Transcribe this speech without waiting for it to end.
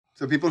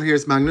So people,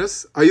 here's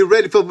Magnus. Are you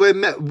ready for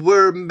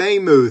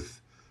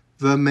Vermaymouth?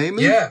 Vermaymouth?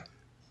 Yeah.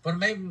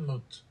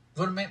 Vermaymouth.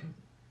 Vermouth.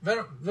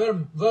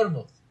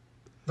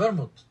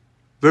 Vermouth.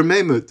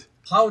 Vermaymouth.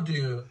 How do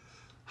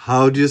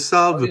you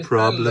solve the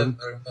problem?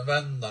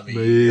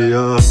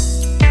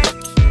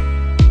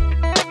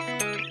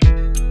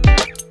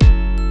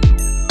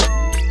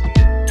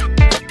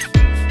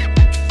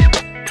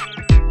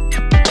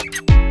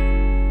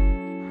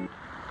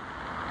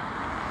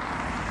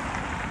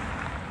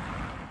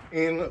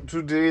 In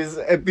today's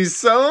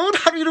episode,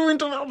 how are you doing?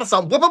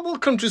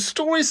 Welcome to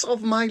Stories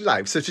of My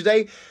Life. So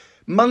today,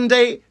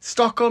 Monday,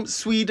 Stockholm,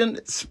 Sweden.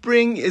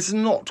 Spring is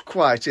not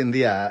quite in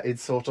the air.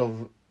 It's sort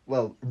of,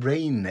 well,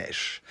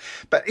 rainish.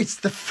 But it's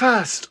the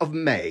 1st of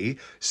May,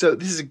 so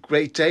this is a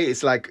great day.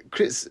 It's like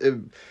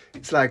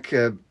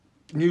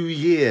New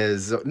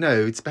Year's.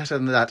 No, it's better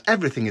than that.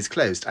 Everything is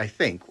closed, I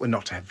think. Well,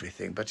 not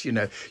everything, but you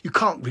know, you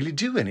can't really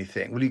do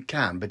anything. Well, you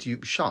can, but you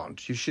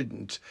shan't. You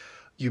shouldn't.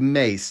 You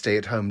may stay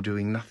at home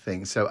doing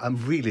nothing. So I'm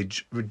really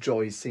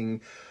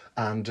rejoicing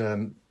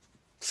and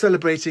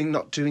celebrating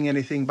not doing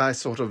anything by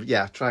sort of,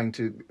 trying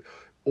to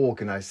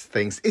organise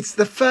things. It's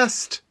the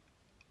 1st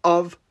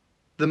of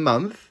the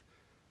month.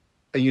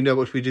 And you know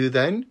what we do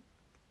then?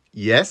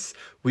 Yes,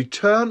 we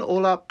turn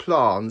all our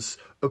plants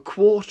a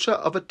quarter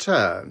of a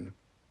turn.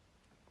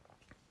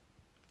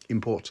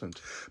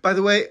 Important. By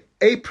the way,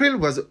 April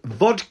was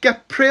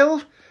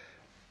vodka-pril.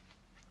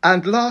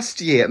 And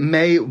last year,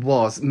 May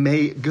was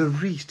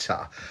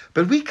margarita.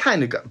 But we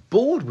kind of got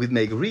bored with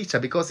margarita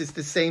because it's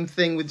the same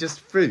thing with just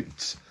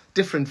fruits,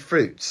 different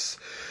fruits.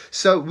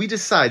 So we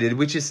decided,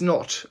 this is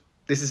not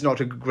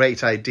a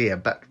great idea,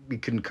 but we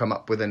couldn't come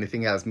up with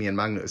anything else, me and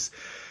Magnus.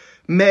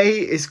 May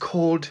is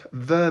called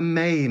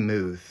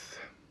Vermaymouth.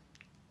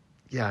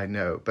 Yeah, I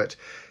know, but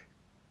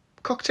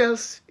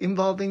cocktails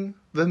involving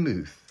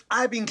vermouth.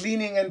 I've been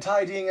cleaning and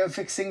tidying and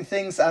fixing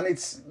things, and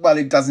it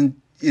doesn't,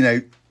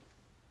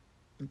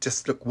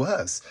 just look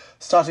worse.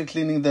 Started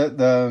cleaning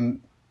the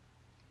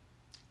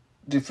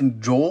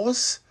different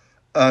drawers,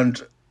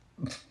 and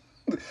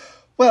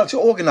well, to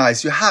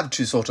organise you have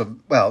to sort of,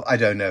 I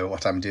don't know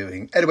what I'm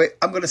doing. Anyway,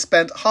 I'm going to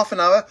spend half an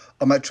hour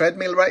on my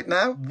treadmill right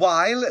now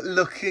while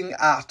looking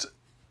at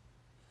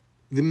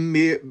the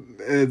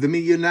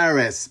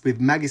Millionaires with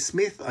Maggie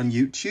Smith on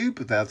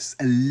YouTube. There's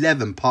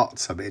 11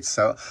 parts of it,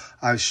 so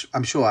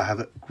I'm sure I have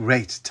a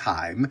great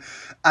time.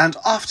 And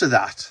after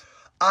that,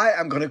 I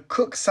am going to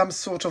cook some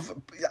sort of...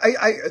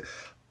 I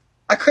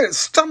kind of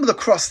stumbled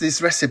across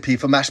this recipe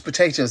for mashed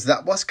potatoes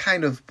that was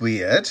kind of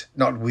weird.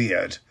 Not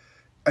weird.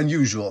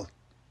 Unusual.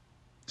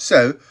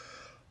 So,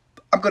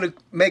 I'm going to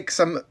make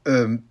some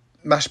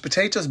mashed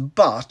potatoes,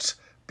 but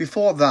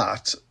before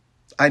that,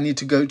 I need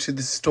to go to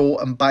the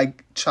store and buy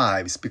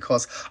chives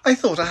because I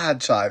thought I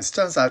had chives.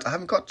 Turns out I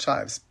haven't got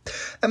chives.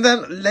 And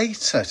then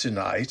later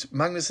tonight,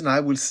 Magnus and I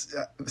will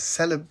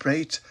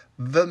celebrate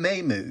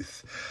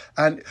Vermaymouth.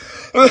 And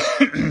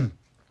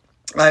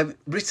I've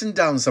written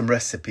down some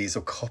recipes,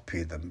 or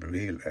copied them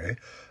really,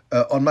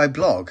 on my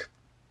blog.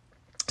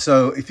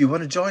 So if you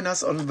want to join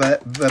us on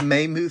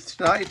Vermaymouth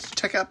tonight,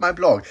 check out my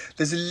blog.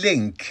 There's a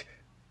link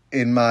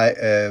in my,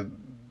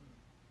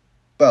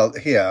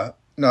 here.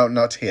 No,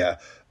 not here.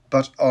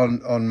 But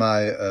on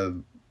my,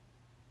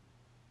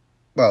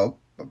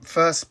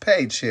 first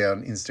page here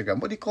on Instagram.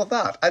 What do you call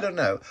that? I don't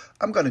know.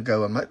 I'm going to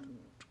go on my...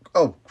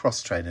 Oh,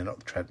 crosstrainer, not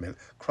the treadmill.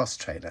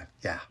 Crosstrainer,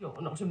 yeah.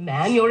 You're not a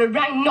man, you're a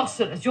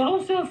rhinoceros. You're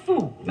also a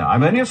fool. No,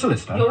 I'm only a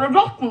solicitor. You're a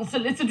rotten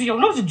solicitor. You're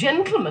not a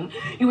gentleman.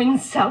 You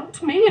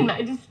insult me in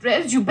my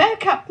distress. You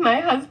back up my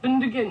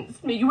husband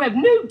against me. You have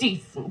no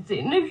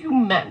decency, no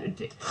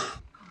humanity.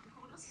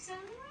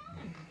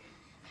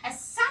 A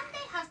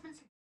Sunday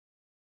husband's...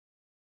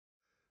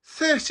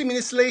 30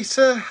 minutes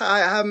later,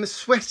 I am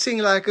sweating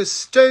like a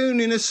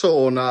stone in a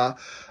sauna.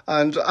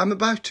 And I'm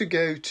about to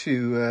go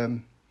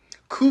to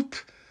Coop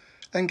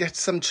and get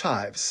some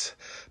chives,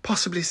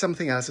 possibly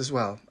something else as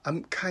well.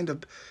 I'm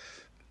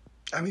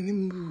in the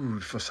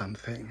mood for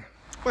something.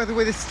 By the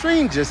way, the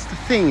strangest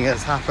thing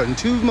has happened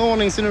 2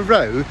 mornings in a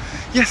row.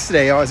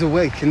 Yesterday I was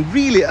awakened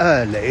really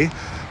early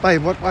by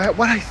what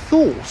I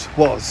thought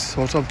was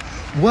sort of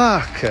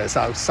workers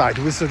outside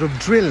who were sort of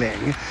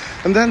drilling.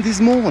 And then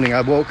this morning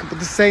I woke up with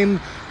the same...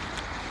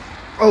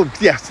 Oh,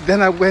 yes,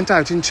 then I went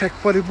out and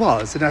checked what it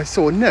was, and I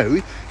saw,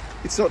 no,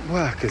 it's not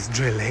workers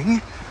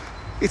drilling.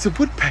 It's a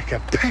woodpecker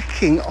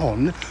pecking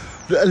on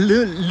the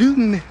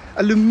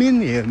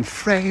aluminium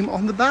frame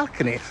on the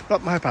balcony.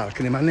 Not my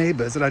balcony, my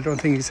neighbour's, and I don't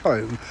think he's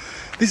home.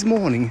 This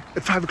morning,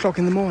 at 5 o'clock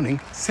in the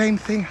morning, same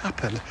thing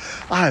happened.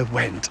 I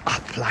went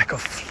up like a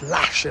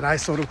flash, and I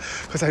sort of...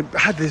 Because I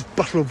had this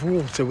bottle of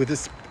water with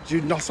this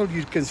nozzle,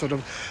 you can sort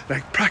of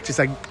like practice.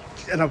 And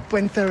I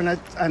went there,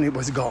 and it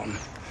was gone.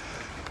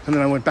 And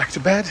then I went back to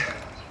bed,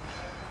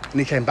 and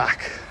he came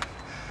back.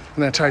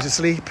 And then I tried to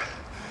sleep,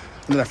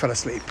 and then I fell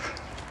asleep.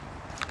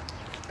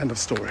 End of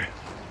story.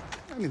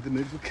 I'm in the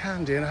mood for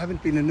candy, and I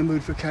haven't been in the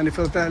mood for candy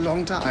for a very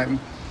long time.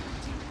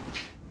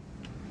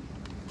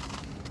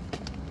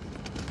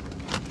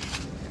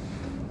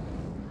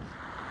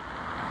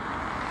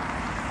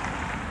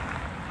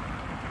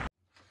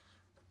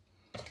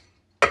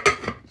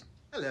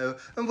 Hello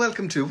and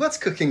welcome to What's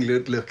Cooking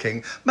Good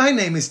Looking. My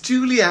name is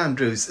Julie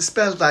Andrews,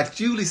 spelled like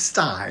Julie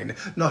Stein,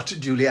 not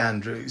Julie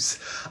Andrews.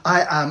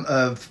 I am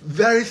a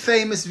very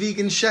famous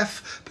vegan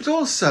chef, but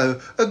also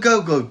a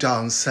go-go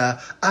dancer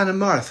and a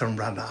marathon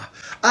runner.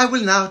 I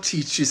will now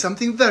teach you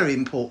something very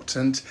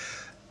important,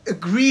 a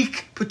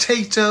Greek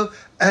potato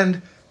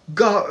and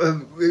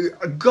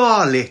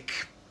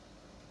garlic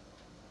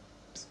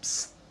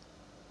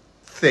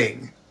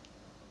thing.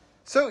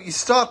 So you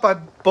start by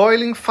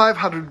boiling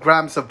 500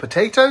 grams of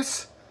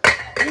potatoes.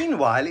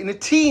 Meanwhile, in a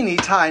teeny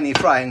tiny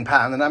frying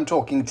pan, and I'm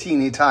talking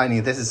teeny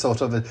tiny, this is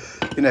sort of a,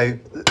 the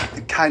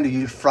kind of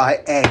you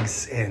fry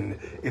eggs in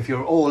if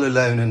you're all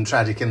alone and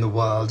tragic in the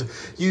world.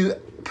 You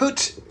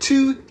put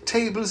 2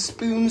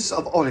 tablespoons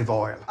of olive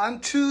oil.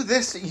 And to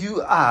this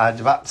you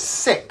add about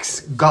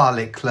 6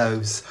 garlic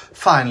cloves,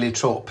 finely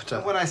chopped.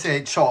 When I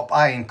say chop,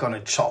 I ain't gonna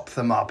chop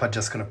them up, I'm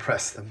just gonna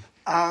press them.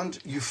 And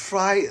you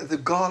fry the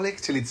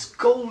garlic till it's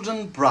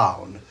golden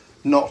brown,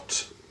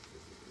 not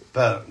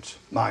burnt,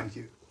 mind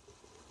you.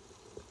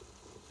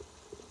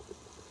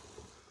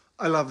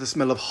 I love the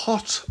smell of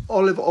hot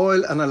olive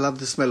oil and I love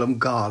the smell of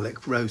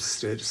garlic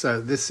roasted. So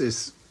this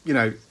is,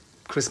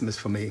 Christmas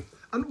for me.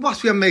 And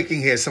what we are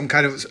making here is some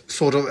kind of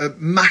sort of a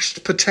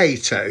mashed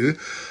potato.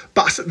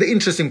 But the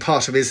interesting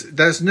part of it is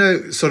there's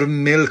no sort of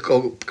milk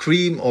or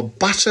cream or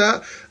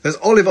butter. There's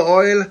olive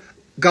oil,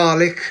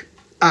 garlic,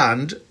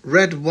 and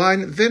red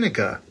wine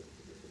vinegar.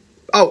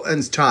 Oh,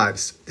 and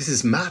chives. This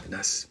is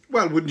madness.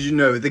 Well, wouldn't you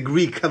know, the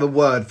Greek have a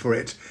word for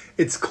it.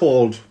 It's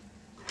called,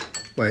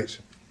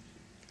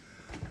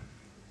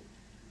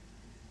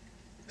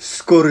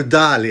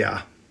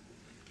 skordalia.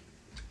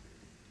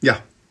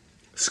 Yeah,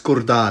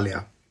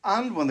 skordalia.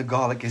 And when the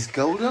garlic is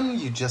golden,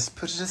 you just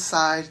put it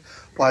aside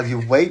while you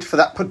wait for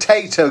that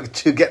potato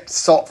to get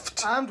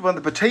soft. And when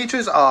the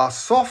potatoes are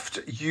soft,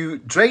 you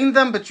drain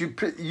them, but you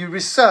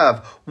reserve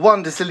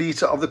 1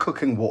 deciliter of the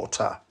cooking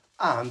water.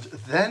 And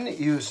then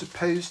you're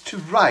supposed to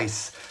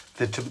rice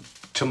the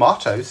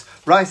tomatoes,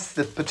 rice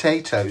the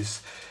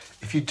potatoes.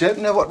 If you don't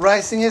know what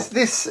ricing is,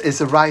 this is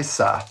a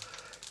ricer.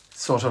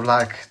 Sort of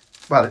like,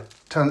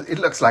 it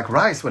looks like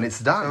rice when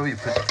it's done. So you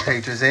put the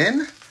potatoes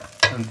in,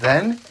 and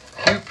then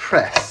you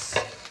press.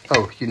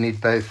 Oh, you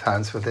need both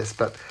hands for this,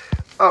 but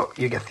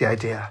you get the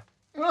idea.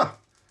 Oh,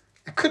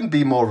 it couldn't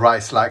be more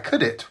rice-like,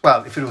 could it?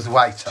 Well, if it was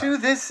whiter. To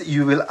this,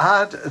 you will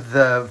add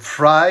the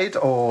fried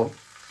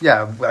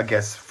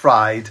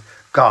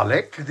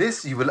garlic. To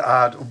this, you will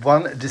add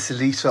 1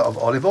 deciliter of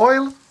olive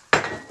oil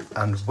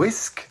and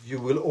whisk. You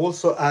will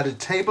also add a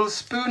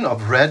tablespoon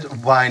of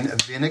red wine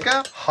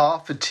vinegar,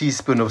 half a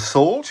teaspoon of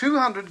salt,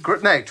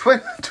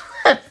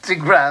 20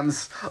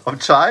 grams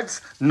of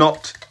chives,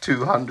 not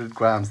 200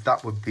 grams.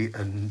 That would be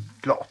a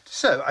lot.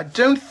 So I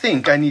don't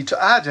think I need to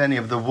add any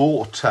of the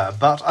water,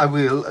 but I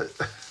will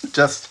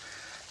just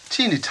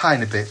teeny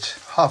tiny bit,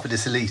 half a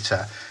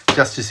deciliter,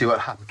 just to see what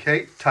happens.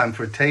 Okay, time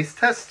for a taste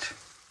test.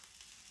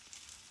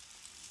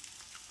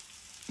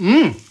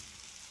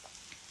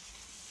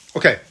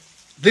 Okay,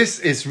 this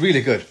is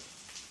really good.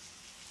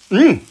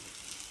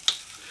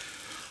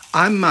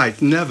 I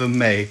might never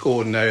make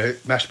ordinary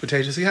mashed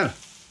potatoes again.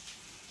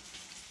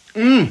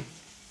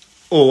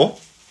 Or,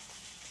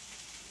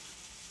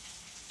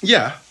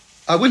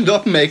 I will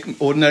not make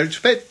ordinary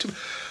potato.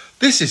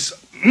 This is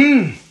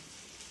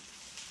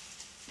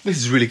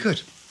really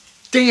good.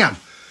 Damn,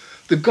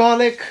 the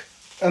garlic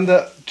and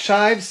the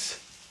chives.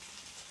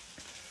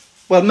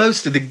 Well,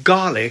 mostly the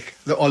garlic,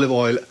 the olive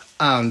oil,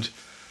 and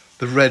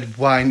the red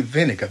wine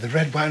vinegar. The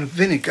red wine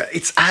vinegar,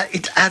 it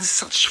adds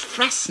such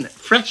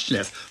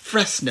freshness.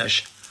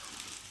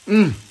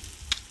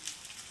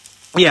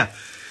 Yeah.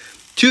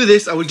 To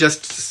this, I will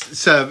just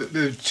serve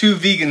 2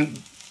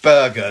 vegan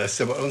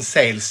burgers on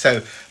sale. So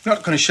I'm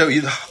not going to show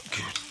you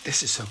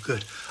this is so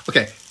good.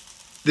 Okay,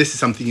 this is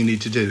something you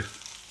need to do.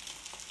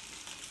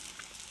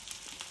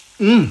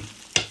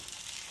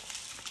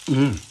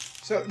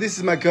 So this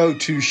is my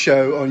go-to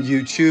show on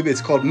YouTube. It's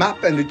called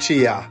Map and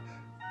Lucia.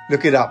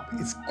 Look it up.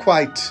 It's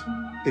quite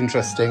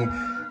interesting.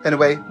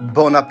 Anyway,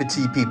 bon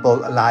appetit, people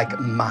like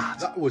mad.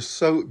 That was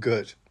so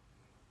good.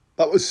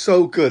 I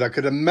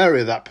could have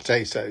married that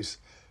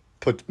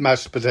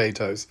mashed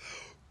potatoes.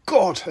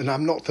 God, and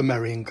I'm not the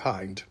marrying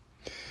kind.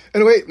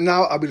 Anyway,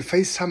 now I will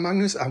FaceTime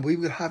Magnus and we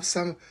will have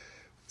some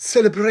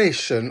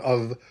celebration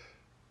of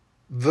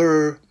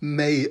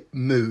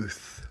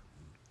Vermaymouth.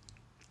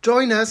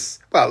 Join us.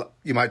 Well,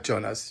 you might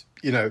join us.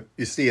 You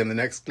see in the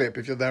next clip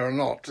if you're there or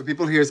not. The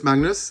people, here's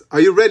Magnus. Are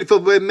you ready for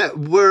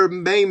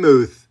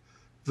Vermaymouth?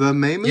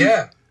 Vermaymouth?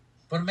 Yeah,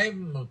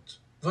 Vermaymouth.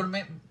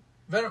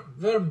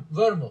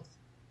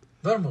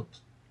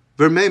 Vermouth.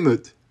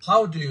 Vermaymouth.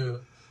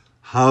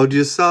 How do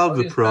you solve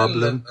the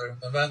problem?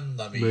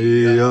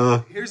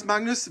 Here's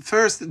Magnus.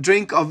 First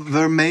drink of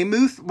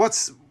Vermaymouth. What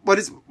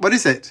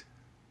is it?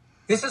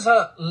 This is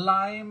a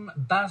lime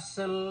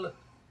basil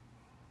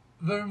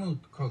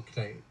vermouth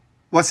cocktail.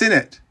 What's in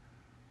it?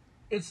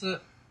 It's a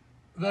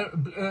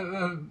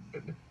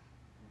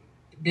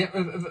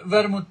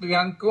vermouth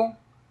bianco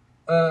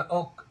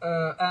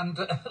and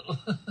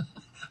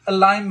a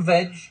lime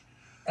veg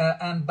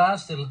and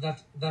basil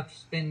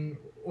that's been,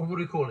 what do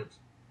you call it?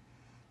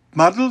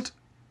 Muddled?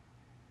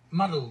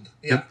 Muddled,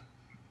 yeah. Yep.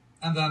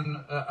 And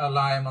then a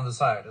lime on the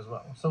side as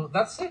well. So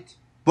that's it.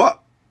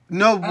 What?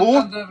 No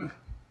water?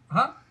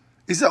 Huh?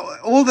 Is that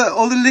all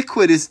the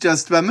liquid is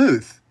just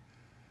vermouth?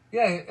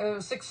 Yeah,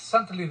 6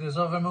 centiliters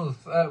of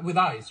vermouth with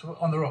ice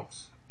on the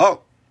rocks.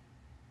 Oh,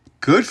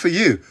 good for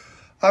you.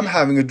 I'm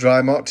having a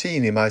dry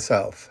martini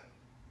myself.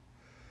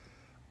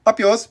 Up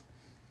yours.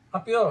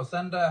 Up yours,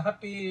 and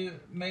happy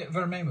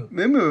Vermaymouth.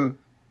 Mimu.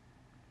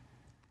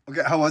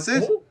 Okay, how was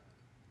it? Oh,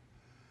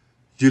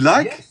 You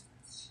like?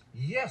 yes.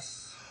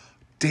 Yes.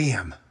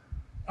 Damn.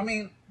 I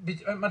mean,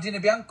 Martini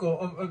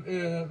Bianco,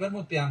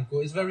 Vermouth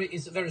Bianco is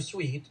very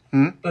sweet,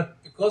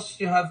 but because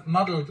you have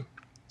muddled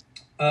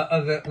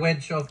a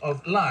wedge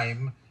of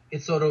lime,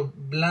 it sort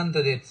of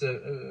blended it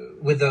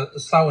with the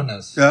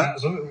sourness. Yeah.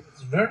 So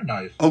it's very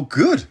nice. Oh,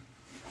 good.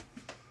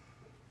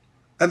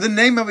 And the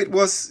name of it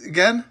was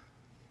again?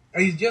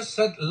 I just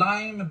said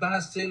lime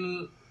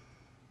basil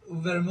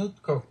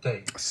vermouth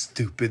cocktail.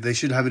 Stupid. They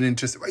should have an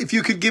interest. If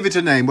you could give it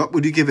a name, what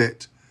would you give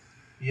it?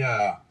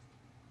 Yeah.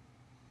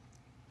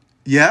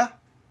 Yeah?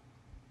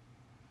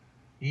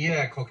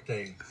 Yeah,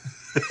 cocktail.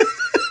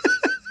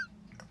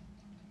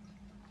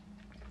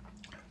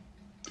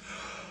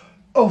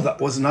 Oh,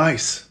 that was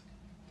nice.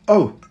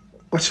 Oh,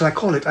 what shall I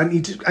call it? I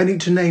need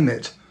to name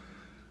it.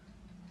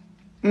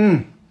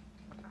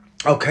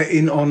 Okay,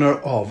 in honor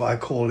of, I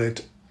call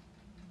it.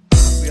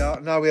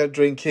 Now we are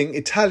drinking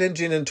Italian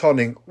gin and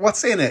tonic.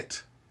 What's in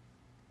it?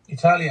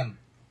 Italian.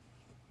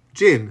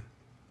 Gin.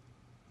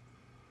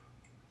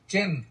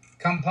 Gin,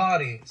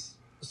 campari,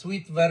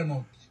 sweet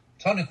vermouth,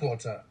 tonic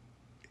water.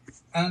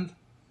 And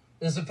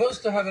they're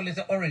supposed to have a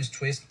little orange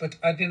twist, but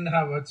I didn't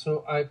have it,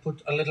 so I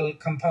put a little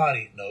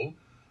campari. No,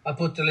 I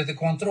put a little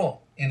Cointreau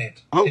in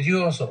it. Oh. Did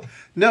you also?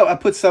 No, I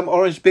put some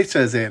orange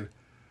bitters in.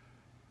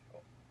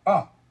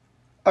 Oh,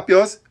 Up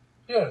yours.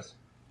 yes.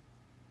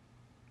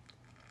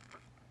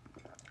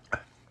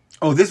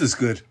 Oh, this was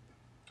good.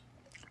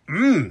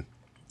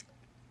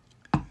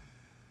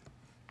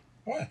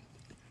 What?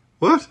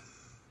 What?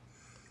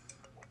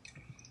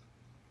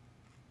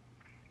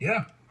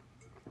 Yeah.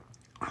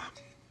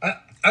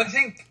 I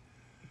think.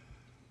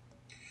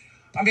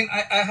 I mean,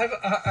 I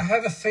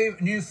have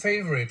a new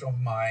favorite of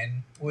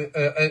mine with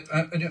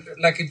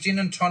like a gin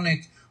and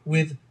tonic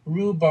with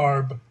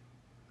rhubarb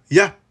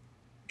Yeah.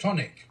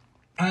 tonic,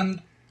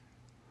 and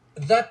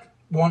that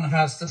one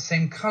has the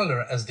same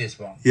color as this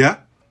one. Yeah.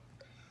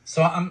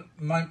 So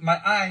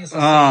my eyes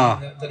are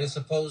saying that it's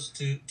supposed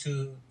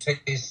to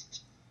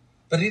taste,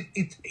 but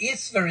it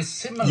is very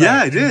similar.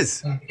 Yeah, it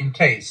is. in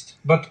taste,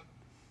 but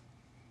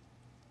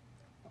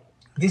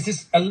this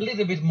is a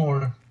little bit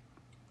more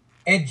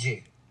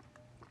edgy.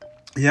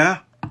 Yeah.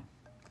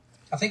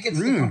 I think it's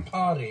the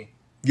Campari.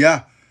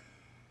 Yeah.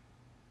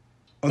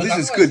 Oh, But this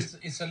is otherwise good.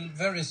 It's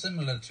very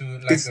similar to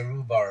like a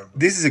rhubarb.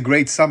 This is a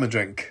great summer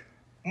drink.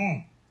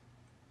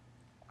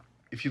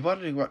 If you're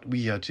wondering what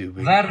we are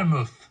doing,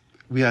 Vermouth.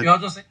 we are Ja,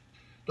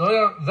 då är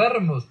jag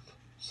vermouth,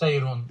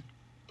 säger hon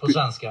på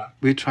svenska.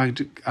 we're trying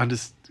to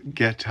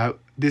get how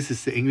this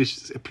is the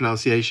English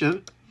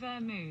pronunciation.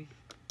 Vermouth.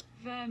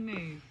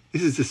 Vermouth.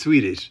 This is the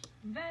Swedish.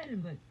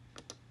 Vermouth.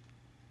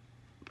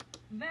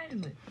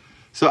 Vermouth.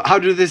 So how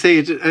do they say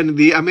it in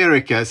the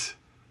Americas?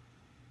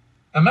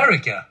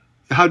 America.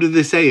 How do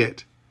they say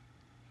it?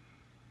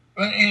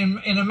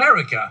 In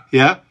America.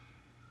 Yeah.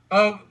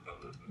 Oh,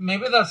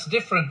 maybe that's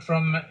different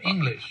from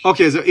English.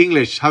 Okay, so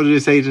English. How do they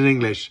say it in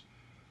English?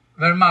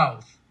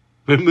 Vermouth.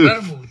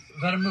 Vermouth.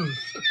 Vermouth.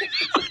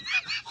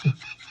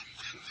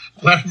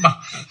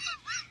 Vermouth.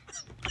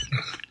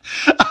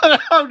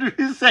 How do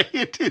you say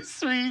it in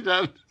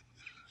Sweden?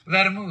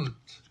 Vermouth.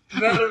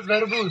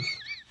 Vermouth.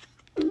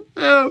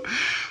 No.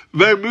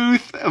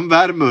 Vermouth and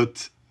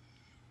vermouth.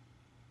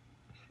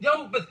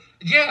 No, but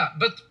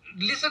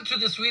listen to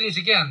the Swedish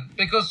again,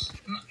 because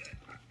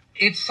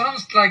it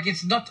sounds like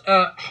it's not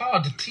a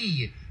hard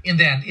T in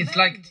the end. It's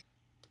like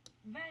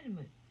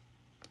Vermouth.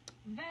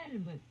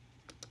 Vermouth.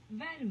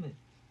 Vermouth.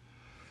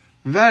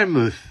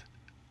 Vermouth.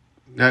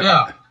 No,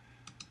 yeah.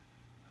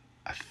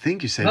 I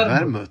think you say Vermouth.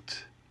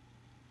 vermouth.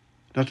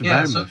 Not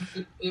Yeah, vermouth.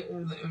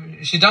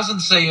 so she doesn't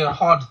say a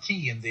hard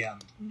T in the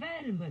end.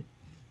 Vermouth.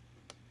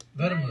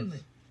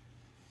 Vermouth.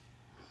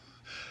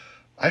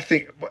 I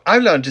think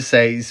I've learned to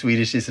say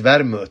Swedish is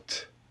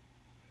vermouth.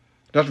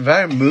 Not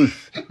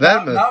vermouth.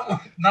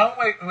 Vermouth. Now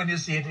when you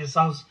see it, it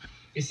sounds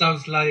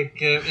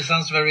like it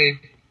sounds very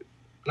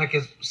like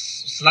a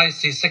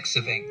slicey,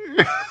 sexy thing.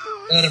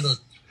 Vermouth.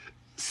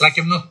 Like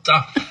a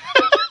mutta.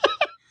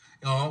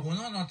 Ja, hon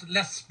har något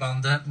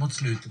läspande mot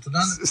slutet. Och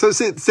den... So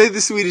say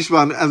the Swedish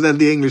one and then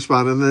the English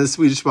one and then the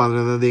Swedish one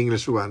and then the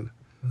English one.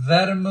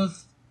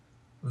 Vermouth,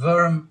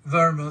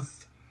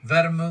 vermouth,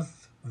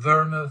 vermouth,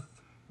 vermouth,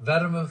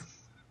 vermouth,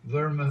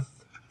 vermouth.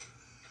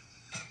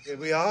 Here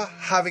we are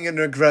having a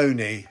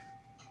Negroni.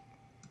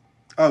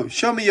 Oh,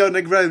 show me your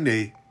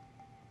Negroni.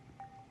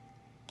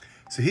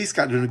 So he's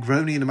got a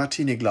Negroni in a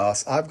martini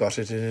glass. I've got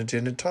it in a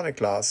gin and tonic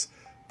glass.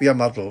 We are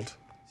muddled.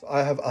 So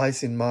I have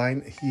ice in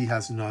mine. He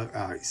has no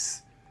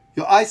ice.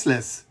 You're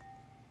iceless.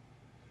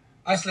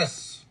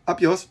 Iceless. Up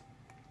yours.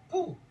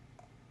 Ooh.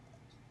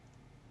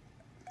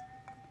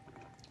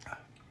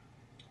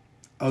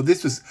 Oh,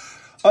 this was...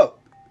 Oh,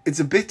 it's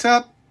a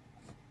bitter...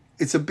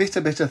 It's a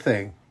bitter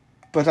thing.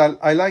 But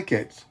I like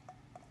it.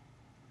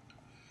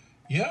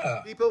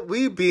 Yeah. People,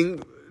 we've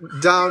been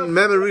down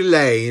memory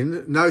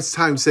lane. Now it's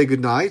time to say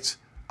goodnight.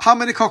 How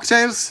many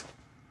cocktails?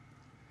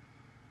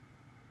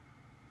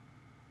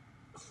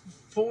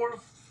 Four,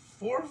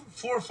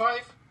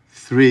 5?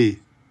 3.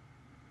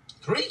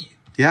 3?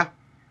 Yeah?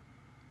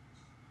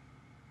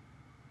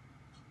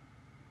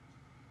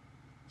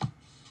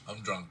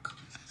 I'm drunk.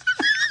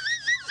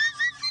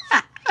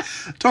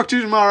 Talk to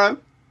you tomorrow.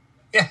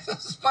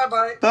 Yes,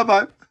 bye-bye.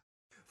 Bye-bye.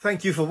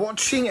 Thank you for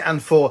watching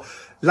and for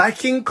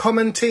liking,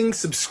 commenting,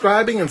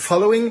 subscribing and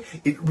following.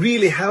 It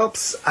really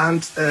helps,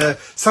 and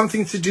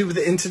something to do with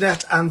the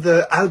internet and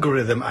the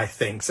algorithm, I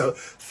think. So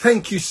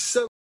thank you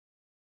so